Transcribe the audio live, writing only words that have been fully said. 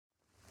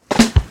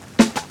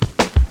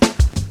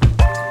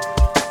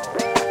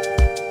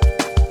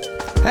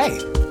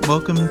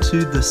Welcome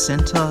to the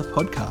Centre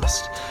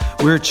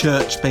podcast. We're a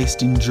church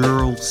based in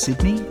Dural,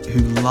 Sydney, who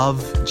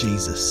love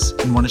Jesus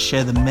and want to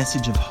share the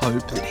message of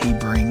hope that he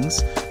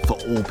brings for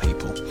all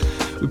people.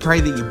 We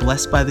pray that you're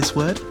blessed by this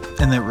word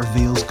and that it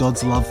reveals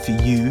God's love for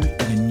you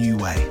in a new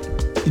way.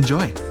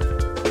 Enjoy.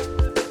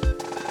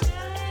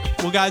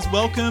 Well, guys,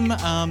 welcome.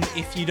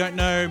 If you don't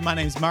know, my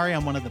name's Murray.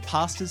 I'm one of the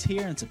pastors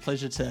here, and it's a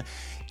pleasure to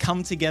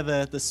come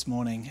together this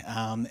morning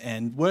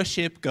and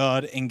worship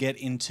God and get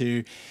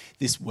into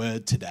this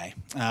word today.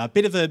 A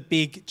bit of a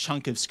big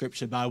chunk of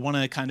scripture, but I want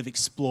to kind of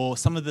explore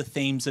some of the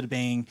themes that are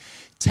being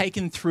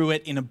taken through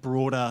it in a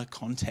broader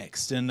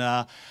context. And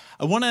I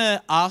want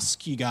to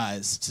ask you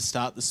guys to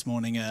start this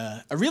morning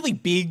a really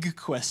big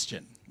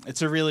question.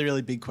 It's a really,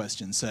 really big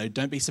question, so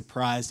don't be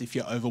surprised if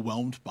you're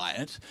overwhelmed by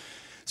it.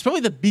 It's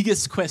probably the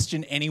biggest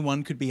question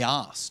anyone could be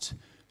asked.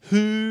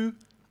 Who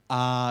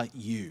are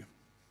you?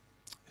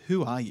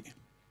 Who are you?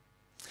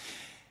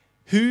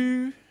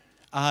 Who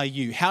are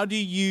you? How do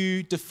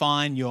you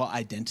define your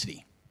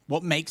identity?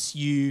 What makes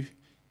you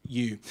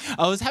you?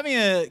 I was having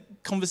a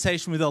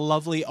conversation with a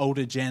lovely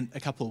older gent a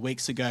couple of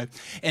weeks ago,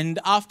 and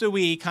after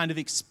we kind of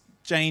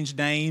exchanged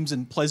names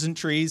and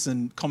pleasantries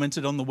and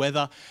commented on the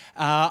weather,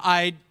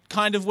 I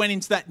kind of went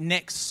into that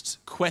next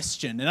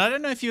question. And I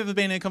don't know if you've ever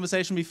been in a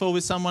conversation before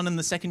with someone and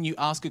the second you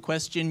ask a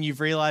question, you've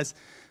realised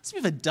it's a bit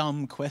of a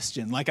dumb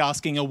question, like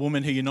asking a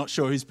woman who you're not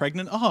sure who's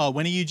pregnant, oh,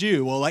 when are you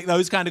due? Or like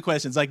those kind of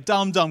questions, like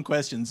dumb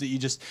questions that you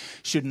just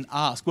shouldn't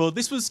ask. Well,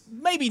 this was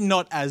maybe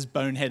not as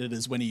boneheaded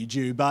as when are you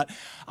due, but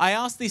I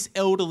asked this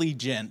elderly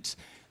gent,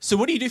 so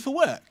what do you do for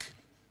work?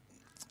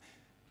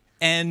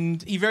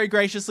 And he very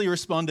graciously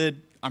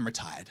responded, I'm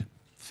retired.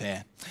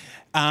 Fair.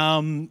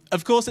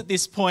 Of course, at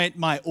this point,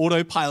 my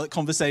autopilot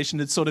conversation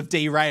had sort of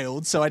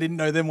derailed, so I didn't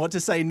know then what to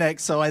say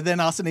next. So I then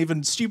asked an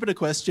even stupider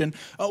question.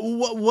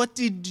 What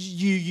did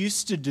you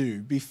used to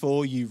do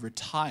before you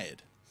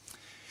retired?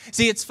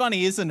 See, it's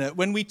funny, isn't it?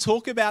 When we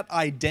talk about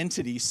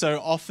identity,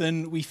 so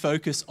often we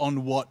focus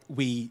on what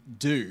we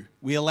do.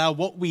 We allow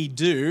what we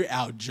do,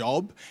 our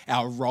job,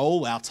 our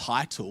role, our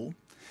title,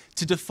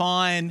 to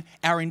define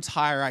our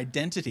entire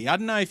identity. I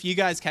don't know if you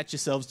guys catch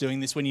yourselves doing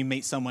this when you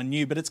meet someone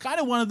new, but it's kind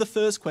of one of the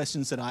first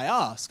questions that I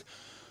ask.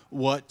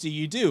 What do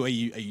you do? Are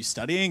you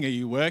studying? Are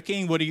you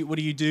working? What do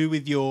you do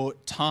with your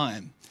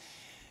time?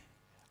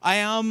 I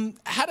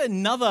had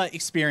another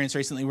experience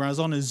recently where I was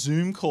on a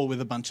Zoom call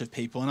with a bunch of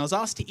people and I was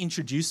asked to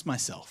introduce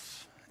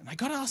myself. And I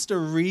got asked a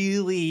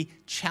really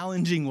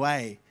challenging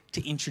way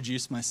to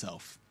introduce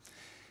myself.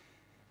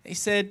 He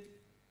said,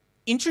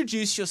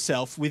 introduce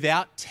yourself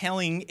without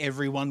telling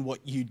everyone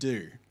what you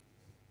do.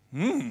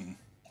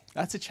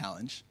 That's a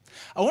challenge.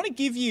 I want to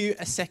give you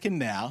a second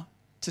now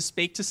to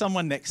speak to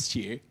someone next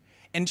to you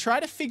and try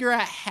to figure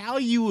out how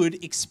you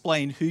would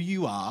explain who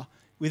you are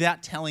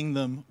without telling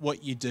them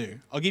what you do.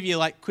 I'll give you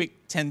like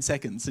quick 10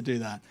 seconds to do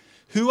that.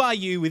 Who are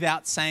you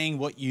without saying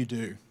what you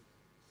do?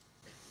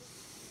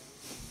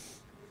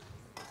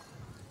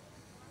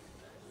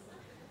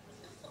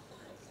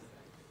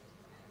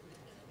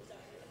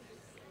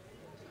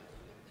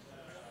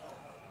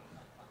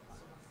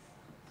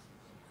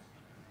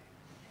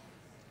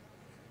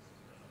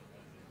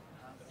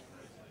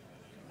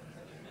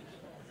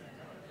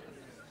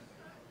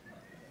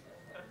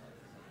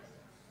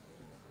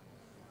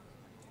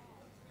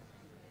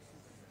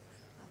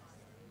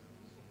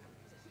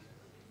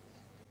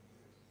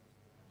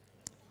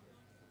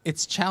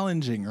 It's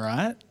challenging,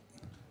 right?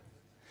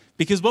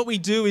 Because what we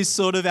do is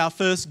sort of our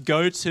first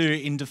go-to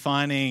in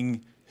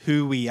defining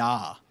who we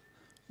are,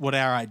 what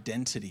our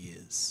identity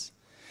is.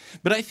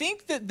 But I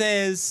think that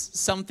there's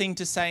something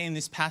to say in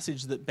this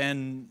passage that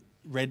Ben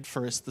read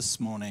for us this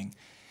morning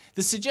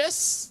that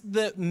suggests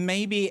that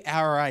maybe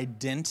our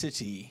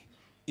identity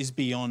is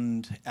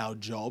beyond our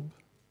job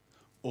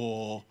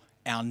or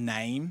our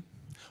name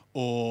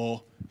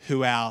or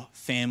who our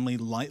family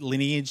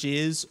lineage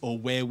is or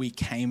where we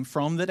came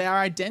from, that our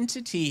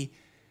identity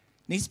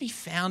needs to be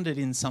founded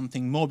in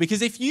something more.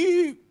 Because if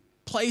you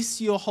place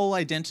your whole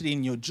identity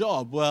in your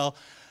job, well,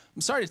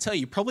 I'm sorry to tell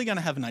you, you're probably going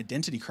to have an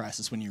identity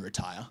crisis when you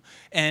retire.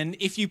 And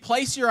if you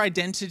place your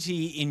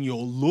identity in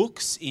your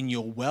looks, in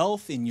your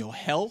wealth, in your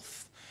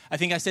health, I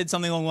think I said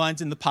something along the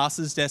lines in the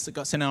pastor's desk that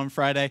got sent out on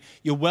Friday,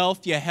 your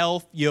wealth, your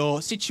health,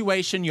 your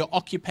situation, your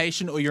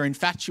occupation, or your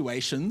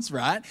infatuations,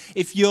 right?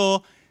 If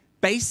you're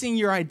basing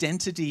your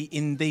identity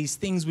in these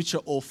things which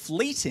are all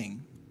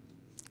fleeting,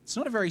 it's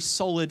not a very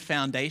solid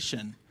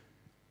foundation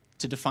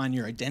to define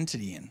your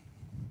identity in.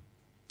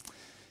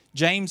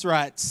 James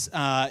writes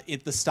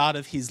at the start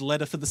of his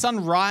letter, "For the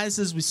sun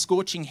rises with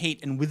scorching heat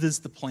and withers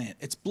the plant.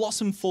 Its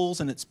blossom falls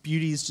and its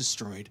beauty is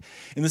destroyed.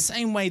 In the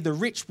same way, the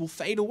rich will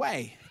fade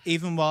away,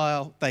 even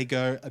while they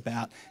go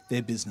about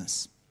their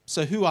business."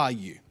 So who are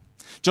you?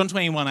 John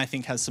 21, I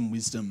think, has some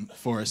wisdom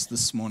for us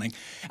this morning.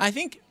 I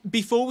think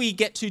before we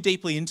get too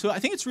deeply into it, I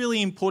think it's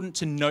really important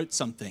to note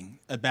something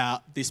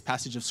about this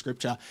passage of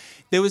Scripture.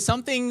 There was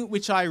something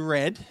which I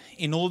read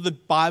in all the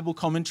Bible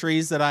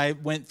commentaries that I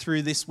went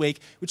through this week,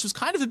 which was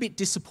kind of a bit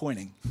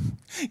disappointing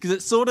because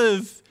it sort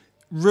of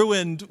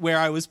ruined where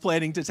I was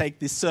planning to take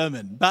this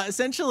sermon. But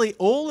essentially,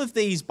 all of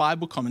these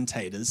Bible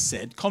commentators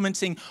said,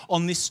 commenting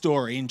on this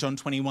story in John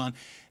 21,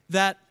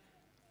 that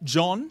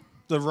John,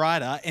 the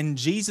writer, and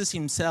Jesus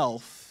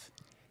himself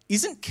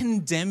isn't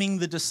condemning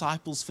the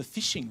disciples for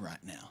fishing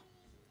right now.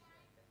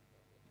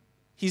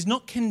 He's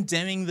not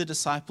condemning the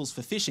disciples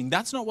for fishing.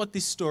 That's not what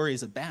this story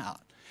is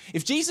about.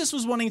 If Jesus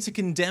was wanting to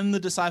condemn the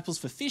disciples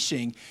for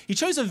fishing, he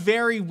chose a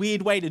very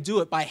weird way to do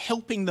it by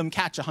helping them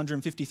catch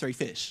 153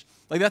 fish.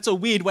 Like, that's a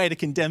weird way to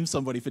condemn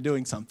somebody for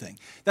doing something.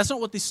 That's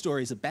not what this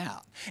story is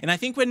about. And I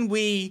think when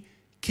we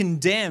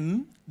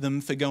condemn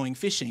them for going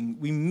fishing,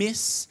 we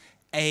miss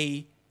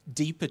a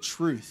deeper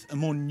truth, a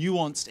more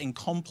nuanced and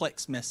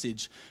complex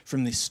message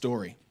from this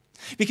story.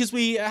 Because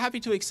we are happy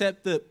to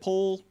accept that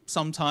Paul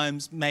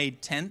sometimes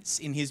made tents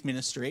in his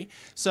ministry.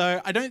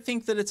 So I don't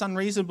think that it's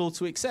unreasonable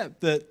to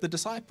accept that the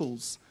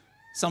disciples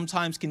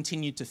sometimes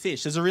continued to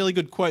fish. There's a really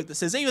good quote that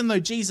says, even though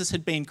Jesus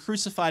had been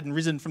crucified and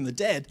risen from the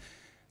dead,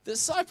 the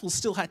disciples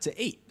still had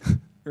to eat,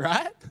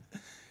 right?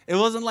 It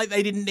wasn't like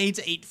they didn't need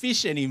to eat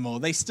fish anymore.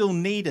 They still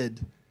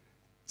needed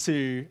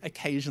to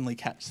occasionally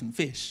catch some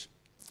fish.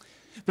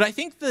 But I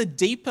think the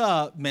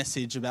deeper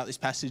message about this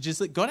passage is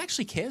that God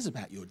actually cares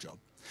about your job.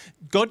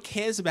 God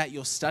cares about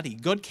your study.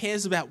 God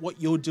cares about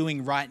what you're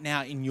doing right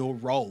now in your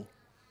role,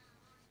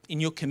 in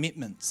your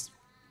commitments.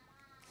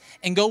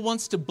 And God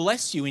wants to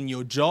bless you in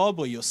your job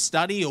or your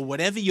study or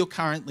whatever you're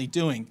currently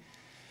doing.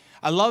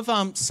 I love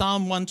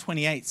Psalm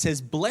 128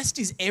 says, "Blessed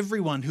is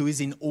everyone who is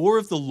in awe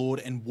of the Lord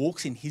and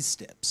walks in his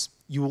steps.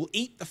 You will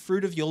eat the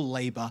fruit of your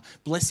labor.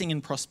 Blessing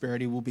and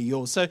prosperity will be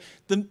yours." So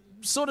the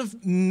sort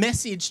of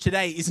message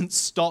today isn't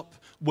stop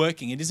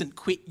working. It isn't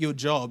quit your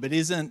job. It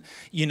isn't,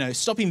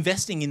 stop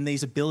investing in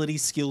these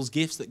abilities, skills,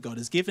 gifts that God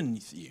has given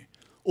you.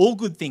 All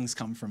good things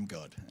come from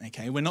God,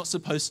 okay? We're not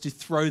supposed to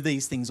throw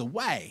these things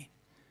away.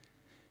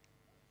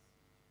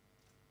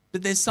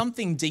 But there's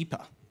something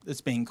deeper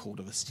that's being called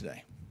of us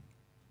today.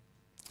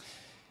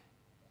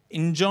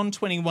 In John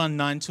 21,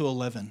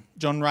 9-11,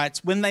 John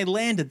writes, "When they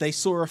landed, they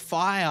saw a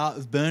fire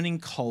of burning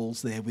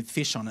coals there with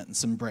fish on it and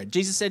some bread.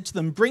 Jesus said to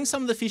them, 'Bring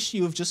some of the fish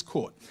you have just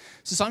caught.'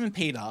 So Simon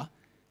Peter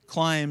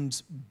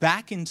climbed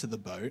back into the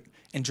boat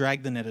and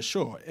dragged the net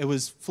ashore. It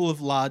was full of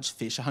large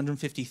fish,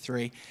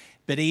 153,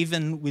 but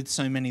even with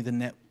so many, the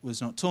net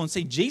was not torn."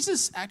 See,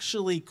 Jesus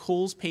actually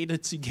calls Peter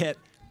to get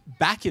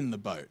back in the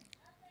boat,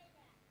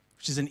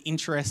 which is an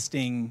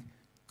interesting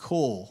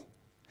call.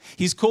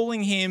 He's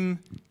calling him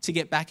to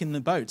get back in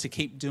the boat, to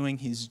keep doing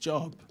his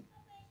job.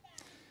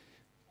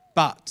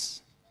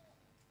 But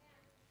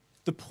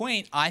the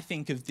point, I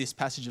think, of this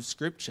passage of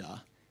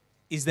Scripture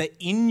is that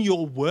in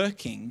your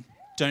working,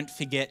 don't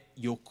forget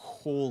your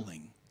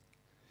calling.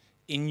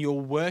 In your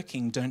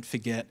working, don't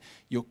forget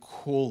your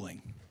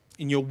calling.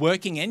 In your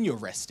working and your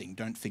resting,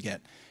 don't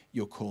forget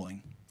your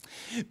calling.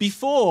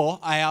 Before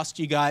I asked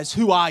you guys,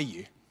 who are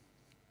you?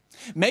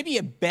 Maybe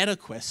a better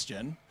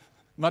question,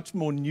 much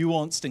more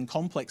nuanced and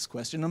complex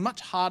question, a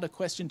much harder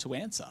question to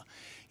answer,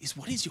 is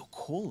what is your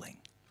calling?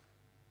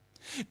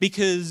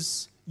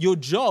 Because your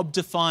job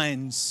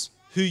defines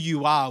who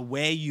you are,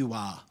 where you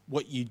are,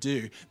 what you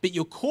do. But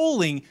your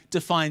calling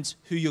defines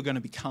who you're going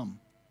to become,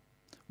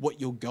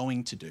 what you're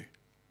going to do,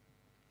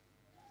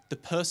 the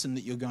person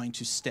that you're going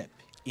to step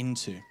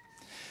into.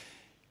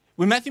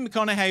 When Matthew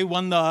McConaughey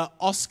won the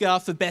Oscar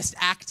for Best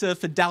Actor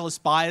for Dallas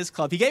Buyers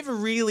Club, he gave a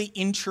really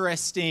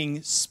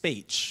interesting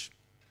speech.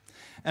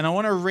 And I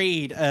want to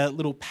read a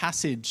little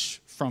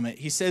passage from it.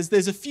 He says,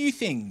 "There's a few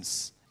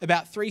things,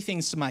 about 3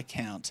 things to my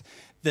count,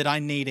 that I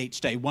need each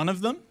day. One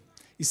of them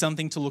is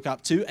something to look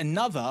up to.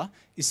 Another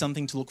is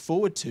something to look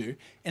forward to.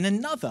 And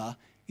another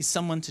is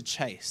someone to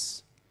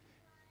chase."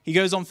 He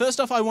goes on, "First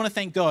off, I want to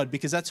thank God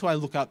because that's who I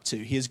look up to.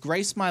 He has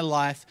graced my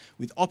life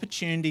with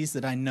opportunities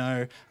that I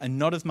know are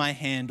not of my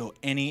hand or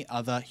any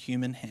other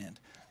human hand."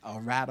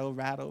 All right, all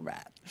right, all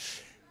right.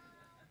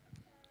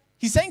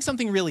 He's saying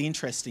something really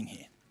interesting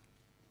here.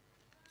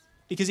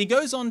 Because he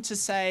goes on to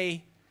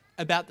say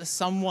about the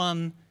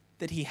someone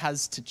that he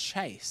has to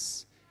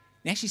chase.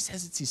 He actually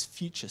says it's his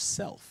future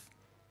self.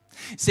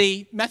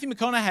 See, Matthew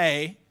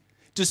McConaughey,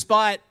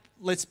 despite,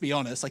 let's be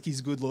honest,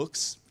 his good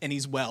looks and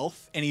his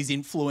wealth and his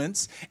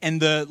influence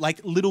and the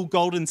little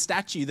golden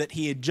statue that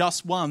he had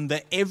just won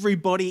that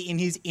everybody in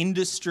his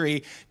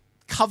industry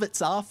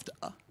covets after.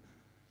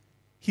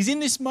 He's in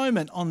this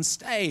moment on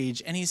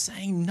stage and he's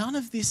saying, none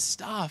of this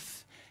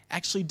stuff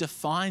actually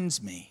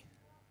defines me.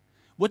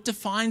 What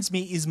defines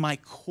me is my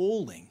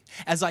calling.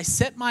 As I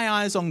set my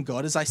eyes on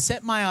God, as I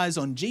set my eyes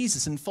on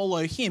Jesus and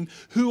follow him,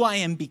 who I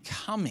am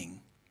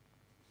becoming.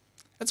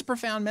 That's a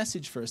profound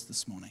message for us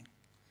this morning.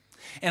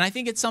 And I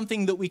think it's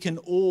something that we can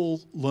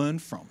all learn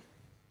from.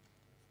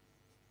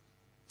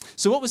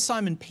 So what was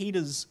Simon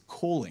Peter's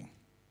calling?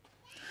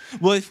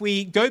 Well, if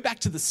we go back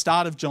to the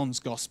start of John's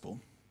gospel,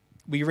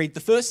 we read the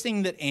first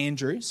thing that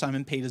Andrew,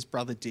 Simon Peter's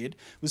brother, did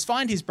was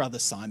find his brother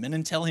Simon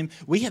and tell him,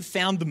 "We have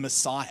found the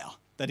Messiah."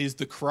 That is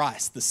the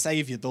Christ, the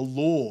Savior, the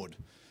Lord.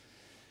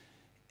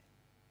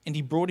 And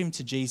he brought him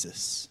to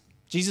Jesus.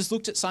 Jesus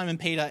looked at Simon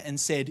Peter and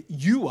said,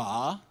 "You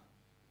are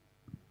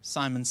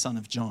Simon, son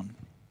of John.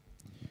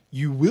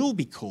 You will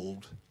be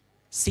called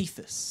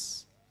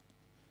Cephas,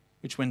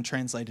 which when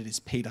translated is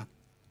Peter.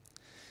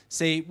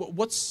 See,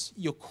 what's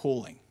your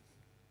calling?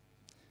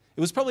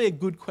 It was probably a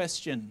good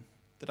question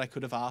that I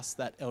could have asked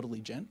that elderly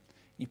gent.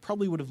 He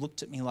probably would have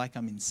looked at me like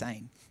I'm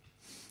insane.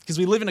 Because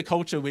we live in a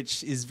culture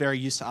which is very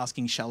used to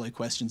asking shallow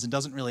questions and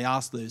doesn't really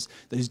ask those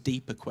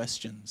deeper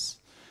questions.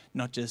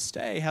 Not just,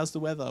 hey, how's the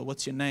weather?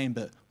 What's your name?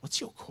 But what's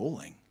your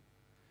calling?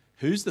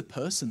 Who's the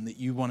person that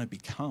you want to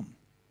become?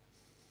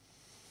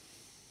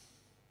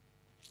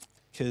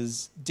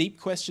 Because deep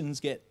questions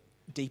get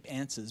deep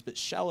answers, but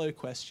shallow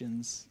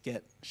questions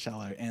get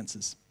shallow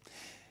answers.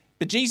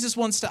 But Jesus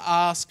wants to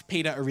ask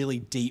Peter a really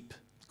deep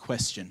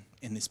question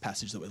in this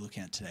passage that we're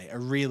looking at today. A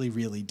really,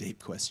 really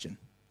deep question.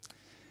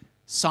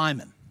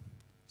 Simon,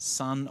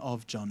 son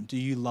of John, do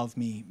you love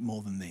me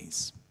more than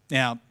these?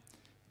 Now,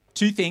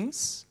 two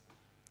things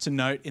to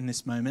note in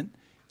this moment.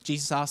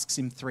 Jesus asks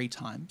him 3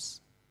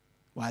 times.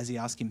 Why does he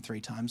ask him 3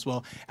 times?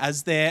 Well,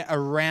 as they're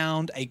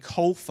around a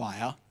coal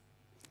fire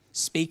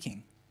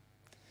speaking.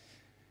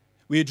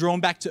 We are drawn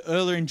back to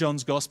earlier in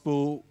John's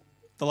Gospel,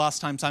 the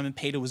last time Simon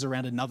Peter was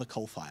around another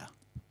coal fire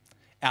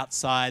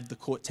outside the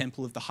court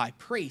temple of the high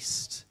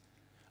priest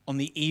on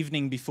the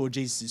evening before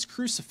Jesus is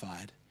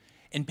crucified.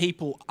 And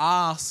people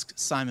ask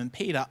Simon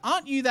Peter,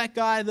 aren't you that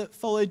guy that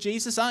followed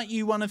Jesus? Aren't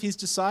you one of his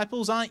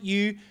disciples? Aren't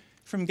you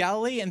from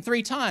Galilee? And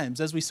 3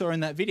 times, as we saw in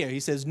that video, he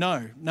says,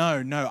 no,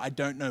 I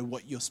don't know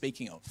what you're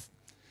speaking of.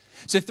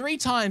 So 3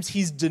 times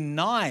he's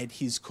denied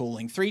his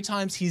calling. 3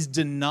 times he's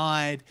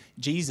denied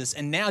Jesus.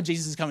 And now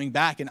Jesus is coming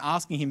back and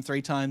asking him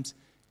 3 times,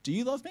 do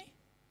you love me?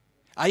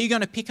 Are you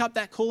going to pick up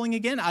that calling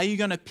again? Are you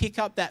going to pick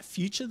up that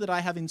future that I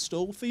have in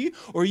store for you?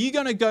 Or are you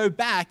going to go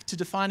back to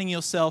defining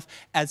yourself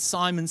as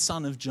Simon,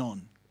 son of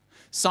John?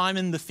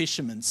 Simon the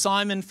fisherman,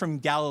 Simon from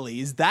Galilee.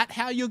 Is that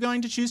how you're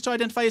going to choose to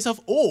identify yourself?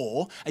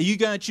 Or are you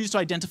going to choose to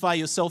identify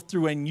yourself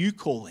through a new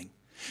calling?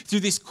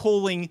 Through this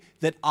calling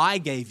that I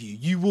gave you.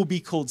 You will be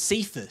called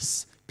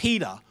Cephas,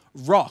 Peter,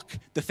 rock,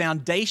 the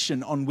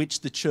foundation on which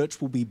the church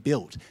will be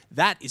built.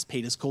 That is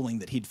Peter's calling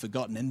that he'd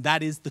forgotten, and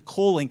that is the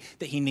calling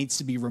that he needs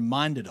to be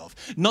reminded of.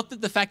 Not that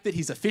the fact that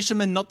he's a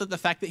fisherman, not that the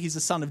fact that he's a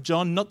son of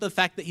John, not the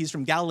fact that he's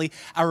from Galilee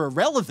are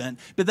irrelevant,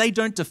 but they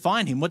don't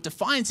define him. What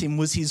defines him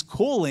was his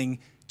calling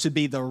to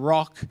be the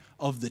rock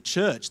of the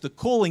church, the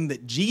calling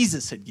that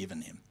Jesus had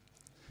given him.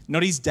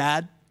 Not his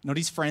dad, not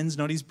his friends,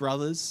 not his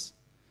brothers,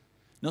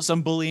 not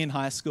some bully in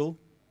high school,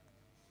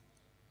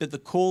 but the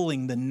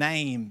calling, the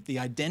name, the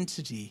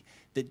identity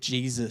that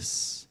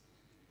Jesus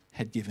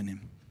had given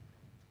him.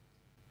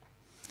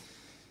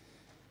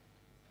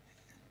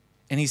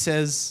 And he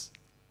says,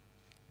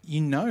 you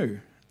know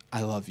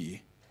I love you.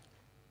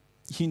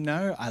 You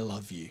know I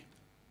love you.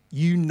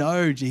 You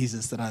know,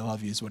 Jesus, that I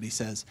love you is what he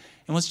says.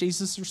 And what's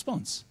Jesus'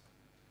 response?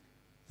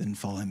 Then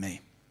follow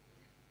me.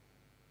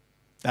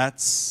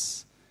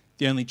 That's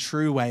the only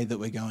true way that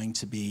we're going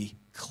to be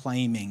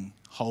claiming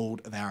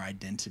hold of our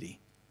identity.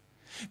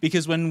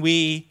 Because when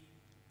we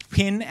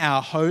pin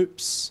our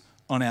hopes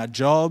on our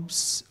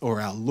jobs or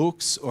our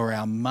looks or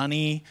our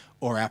money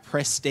or our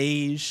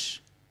prestige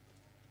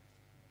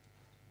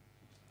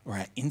or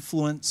our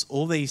influence,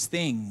 all these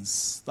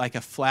things, like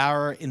a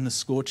flower in the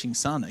scorching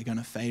sun, are going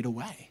to fade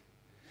away.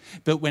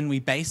 But when we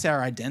base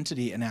our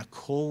identity and our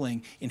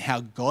calling in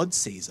how God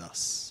sees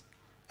us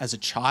as a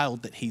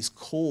child that he's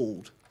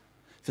called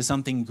for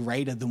something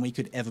greater than we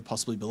could ever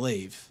possibly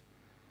believe,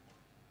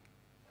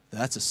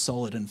 that's a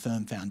solid and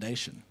firm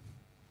foundation,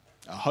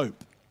 a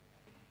hope.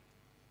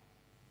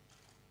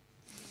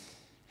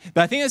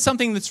 But I think that's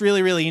something that's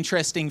really, really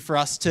interesting for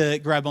us to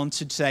grab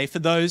onto today for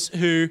those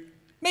who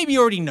maybe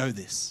already know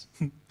this.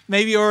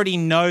 Maybe already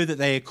know that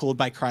they are called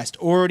by Christ,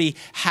 already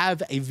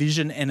have a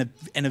vision and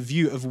a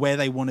view of where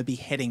they want to be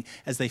heading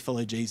as they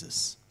follow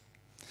Jesus.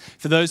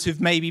 For those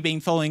who've maybe been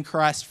following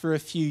Christ for a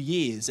few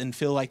years and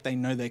feel like they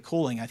know their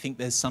calling, I think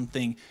there's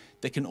something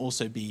that can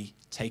also be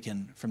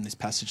taken from this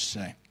passage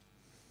today.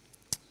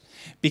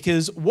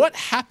 Because what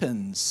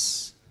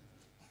happens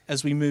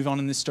as we move on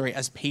in this story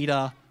as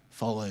Peter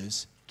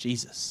follows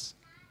Jesus?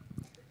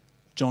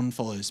 John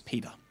follows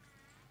Peter.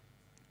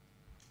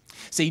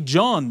 See,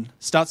 John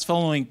starts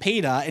following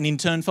Peter and in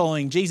turn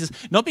following Jesus,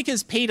 not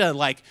because Peter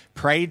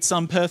prayed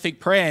some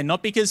perfect prayer,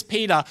 not because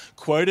Peter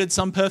quoted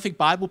some perfect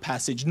Bible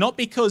passage, not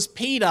because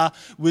Peter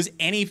was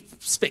any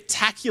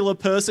spectacular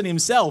person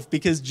himself,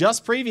 because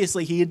just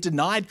previously he had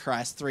denied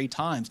Christ 3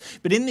 times.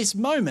 But in this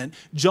moment,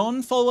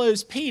 John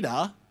follows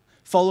Peter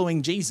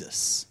following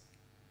Jesus.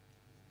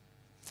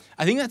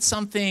 I think that's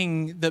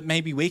something that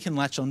maybe we can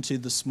latch onto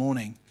this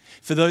morning.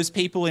 For those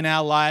people in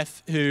our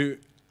life who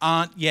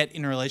aren't yet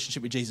in a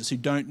relationship with Jesus, who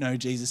don't know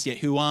Jesus yet,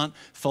 who aren't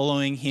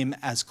following him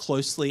as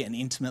closely and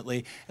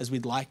intimately as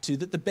we'd like to,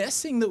 that the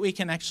best thing that we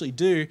can actually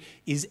do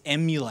is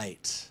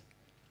emulate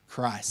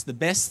Christ. The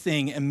best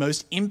thing and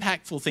most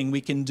impactful thing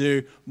we can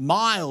do,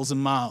 miles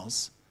and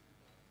miles,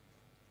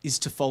 is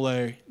to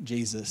follow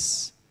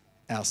Jesus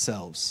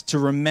ourselves, to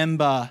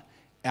remember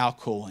our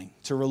calling,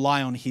 to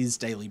rely on his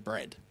daily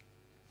bread.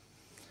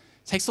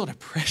 It takes a lot of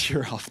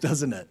pressure off,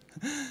 doesn't it?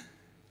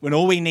 When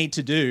all we need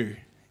to do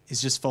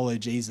is just follow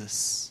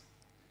Jesus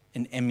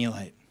and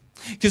emulate.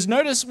 Because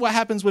notice what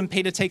happens when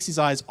Peter takes his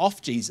eyes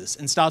off Jesus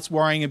and starts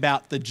worrying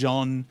about the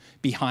John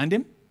behind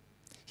him.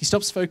 He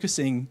stops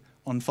focusing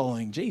on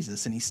following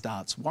Jesus and he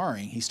starts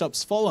worrying. He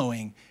stops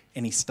following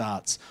and he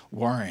starts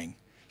worrying.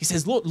 He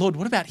says, Lord,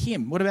 what about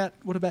him? What about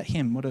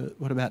him?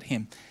 What about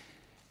him?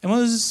 And what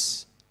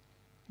does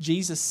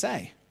Jesus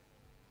say?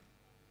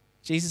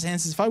 Jesus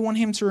answers, if I want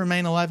him to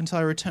remain alive until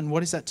I return,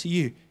 what is that to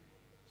you?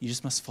 You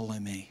just must follow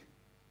me.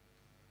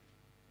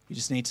 You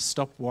just need to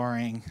stop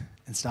worrying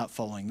and start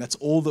following. That's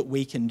all that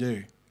we can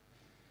do.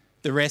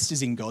 The rest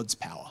is in God's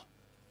power.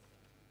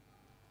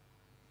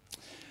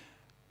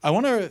 I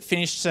want to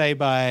finish today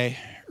by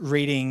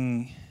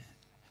reading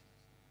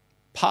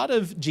part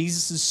of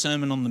Jesus'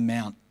 Sermon on the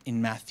Mount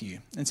in Matthew.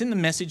 It's in the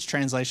Message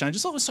translation. I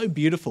just thought it was so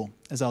beautiful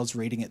as I was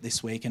reading it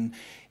this week. And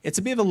it's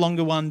a bit of a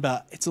longer one,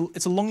 but it's a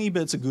longie,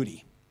 but it's a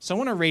goodie. So I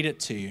want to read it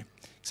to you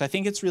because I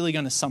think it's really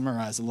going to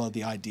summarize a lot of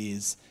the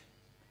ideas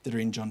that are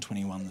in John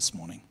 21 this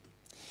morning.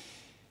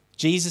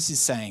 Jesus is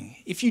saying,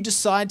 if you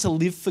decide to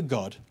live for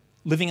God,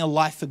 living a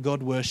life for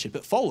God worship,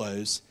 it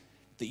follows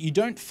that you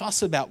don't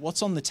fuss about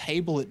what's on the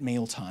table at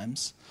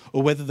mealtimes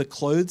or whether the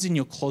clothes in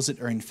your closet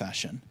are in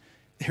fashion.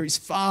 There is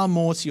far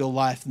more to your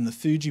life than the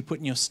food you put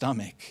in your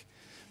stomach,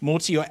 more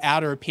to your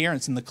outer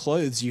appearance than the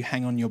clothes you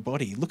hang on your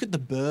body. Look at the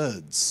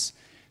birds,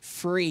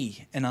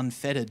 free and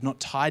unfettered, not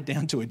tied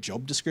down to a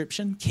job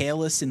description,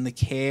 careless in the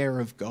care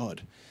of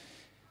God.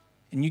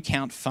 And you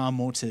count far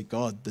more to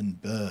God than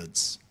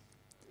birds.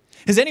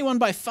 Has anyone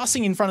by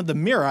fussing in front of the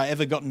mirror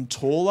ever gotten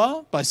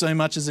taller by so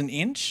much as an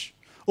inch?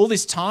 All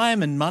this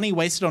time and money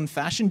wasted on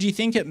fashion, do you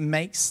think it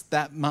makes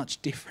that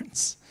much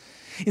difference?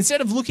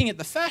 Instead of looking at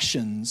the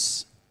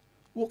fashions,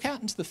 walk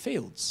out into the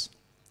fields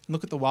and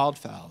look at the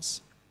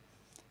wildflowers.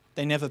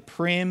 They never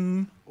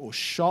prim or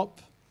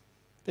shop.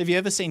 Have you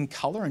ever seen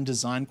colour and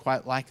design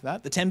quite like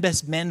that? The 10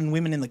 best men and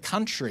women in the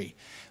country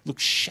look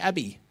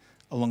shabby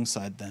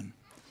alongside them.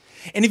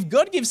 And if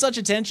God gives such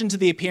attention to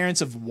the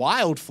appearance of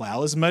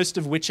wildflowers, most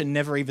of which are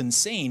never even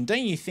seen,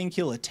 don't you think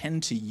he'll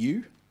attend to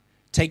you,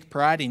 take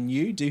pride in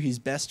you, do his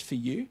best for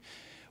you?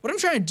 What I'm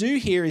trying to do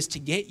here is to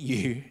get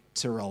you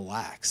to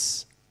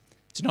relax,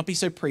 to not be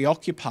so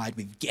preoccupied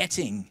with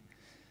getting,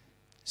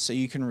 so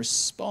you can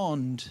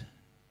respond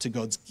to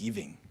God's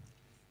giving.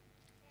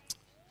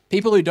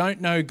 People who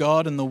don't know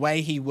God and the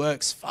way he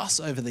works fuss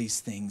over these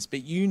things,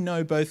 but you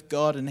know both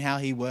God and how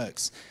he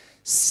works.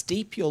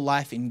 Steep your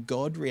life in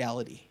God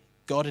reality,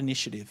 God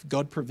initiative,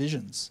 God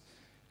provisions.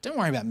 Don't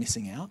worry about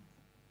missing out.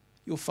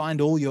 You'll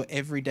find all your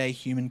everyday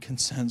human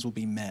concerns will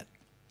be met.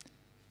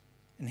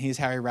 And here's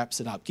how he wraps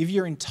it up. Give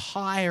your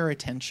entire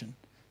attention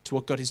to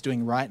what God is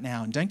doing right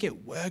now and don't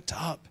get worked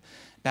up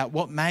about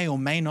what may or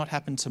may not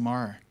happen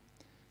tomorrow.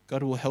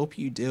 God will help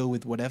you deal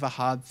with whatever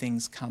hard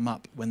things come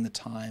up when the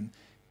time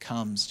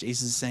comes.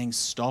 Jesus is saying,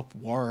 stop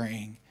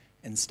worrying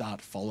and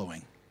start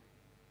following.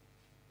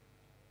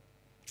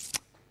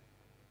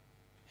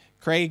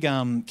 Craig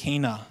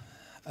Keener,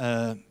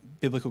 a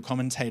biblical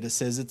commentator,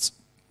 says it's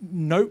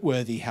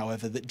noteworthy,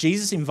 however, that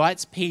Jesus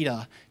invites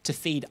Peter to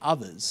feed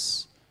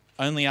others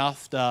only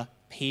after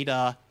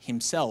Peter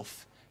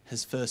himself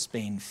has first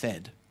been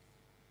fed.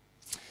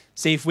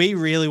 See, if we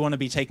really want to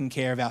be taking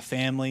care of our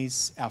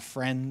families, our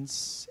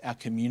friends, our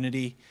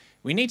community,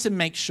 we need to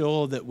make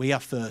sure that we are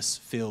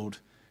first filled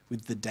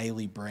with the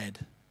daily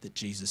bread that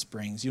Jesus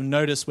brings. You'll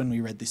notice when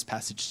we read this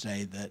passage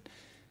today that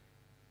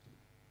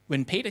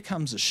when Peter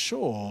comes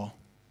ashore,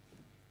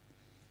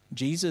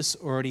 Jesus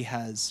already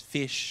has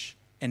fish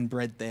and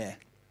bread there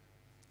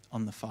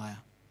on the fire.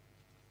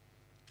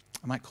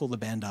 I might call the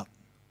band up.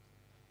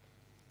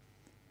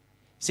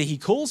 See, he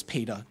calls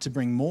Peter to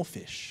bring more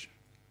fish,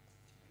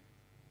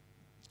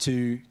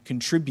 to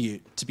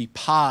contribute, to be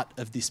part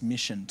of this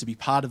mission, to be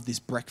part of this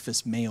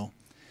breakfast meal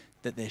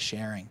that they're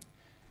sharing.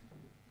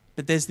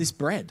 But there's this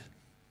bread,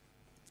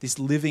 this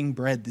living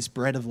bread, this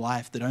bread of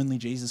life that only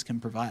Jesus can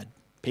provide.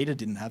 Peter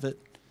didn't have it.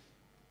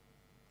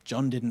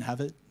 John didn't have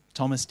it.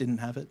 Thomas didn't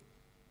have it.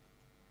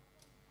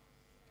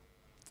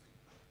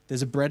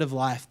 There's a bread of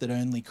life that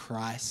only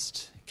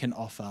Christ can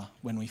offer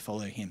when we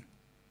follow him.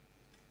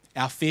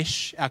 Our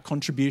fish, our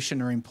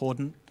contribution are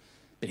important,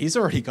 but he's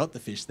already got the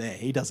fish there.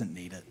 He doesn't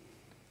need it.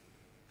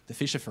 The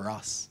fish are for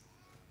us.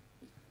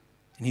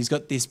 And he's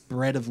got this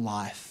bread of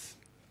life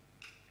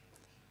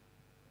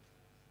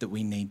that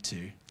we need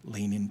to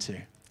lean into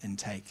and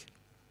take.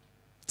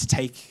 To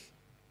take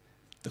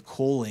the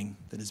calling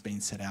that has been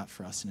set out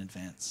for us in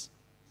advance.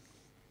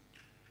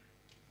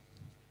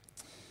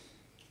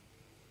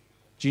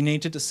 Do you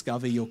need to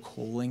discover your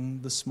calling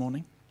this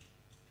morning?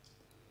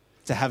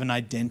 To have an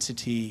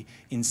identity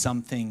in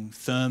something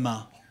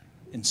firmer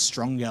and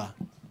stronger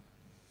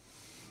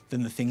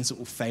than the things that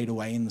will fade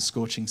away in the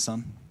scorching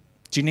sun?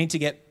 Do you need to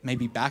get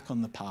maybe back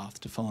on the path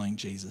to following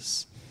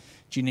Jesus?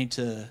 Do you need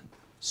to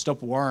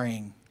stop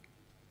worrying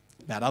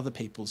about other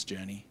people's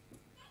journey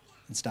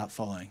and start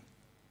following?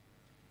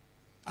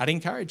 I'd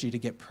encourage you to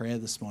get prayer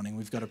this morning.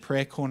 We've got a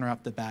prayer corner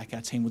up the back.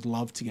 Our team would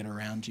love to get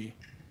around you.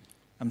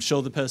 I'm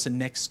sure the person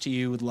next to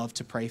you would love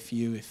to pray for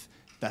you if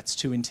that's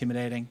too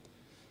intimidating.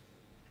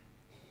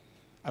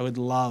 I would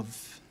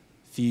love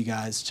for you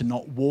guys to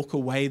not walk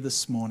away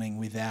this morning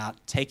without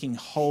taking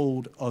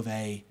hold of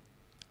a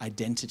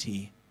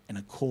identity and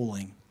a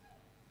calling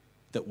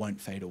that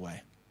won't fade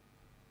away.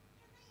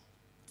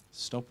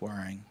 Stop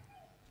worrying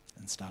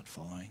and start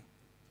following.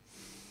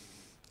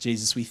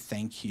 Jesus, we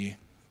thank you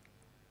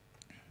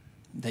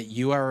that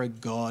you are a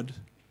God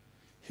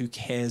who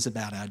cares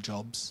about our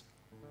jobs,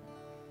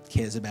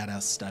 cares about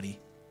our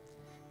study,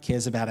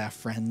 cares about our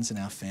friends and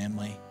our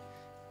family,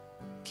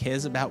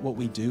 cares about what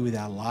we do with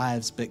our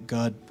lives. But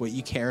God, what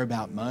you care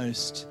about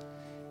most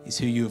is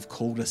who you have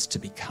called us to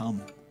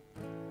become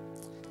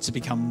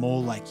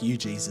more like you,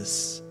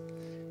 Jesus,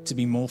 to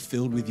be more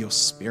filled with your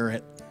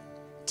Spirit,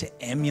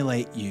 to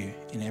emulate you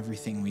in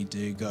everything we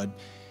do. God,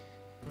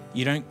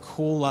 you don't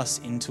call us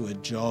into a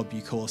job,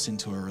 you call us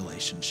into a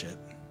relationship.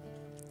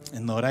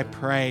 And Lord, I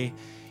pray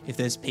if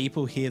there's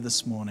people here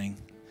this morning,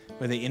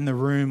 whether in the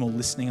room or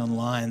listening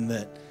online,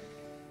 that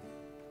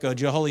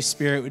God, your Holy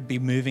Spirit would be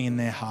moving in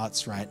their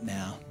hearts right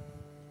now.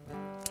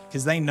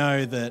 Because they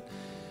know that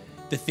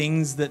the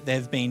things that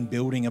they've been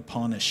building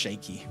upon are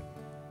shaky.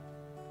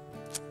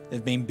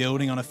 They've been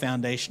building on a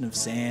foundation of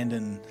sand,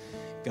 and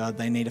God,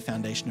 they need a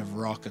foundation of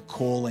rock, a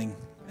calling,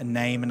 a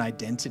name, an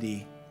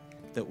identity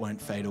that won't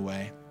fade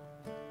away.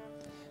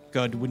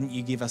 God, wouldn't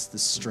you give us the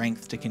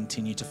strength to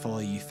continue to follow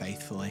you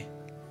faithfully,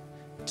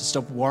 to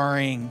stop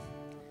worrying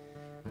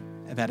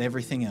about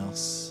everything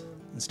else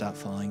and start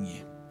following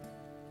you.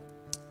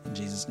 In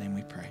Jesus' name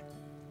we pray.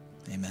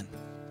 Amen.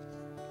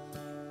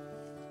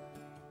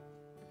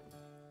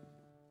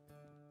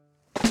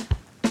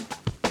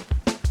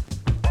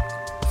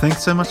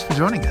 Thanks so much for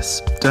joining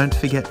us. Don't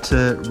forget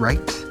to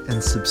rate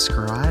and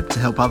subscribe to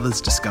help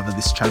others discover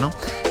this channel.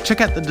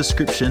 Check out the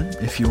description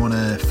if you want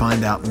to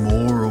find out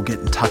more or get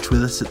in touch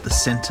with us at the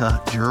Centre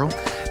Dural.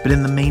 But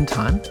in the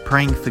meantime,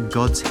 praying for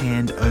God's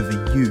hand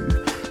over you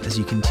as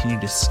you continue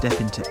to step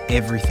into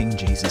everything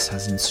Jesus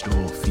has in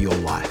store for your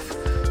life.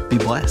 Be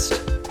blessed.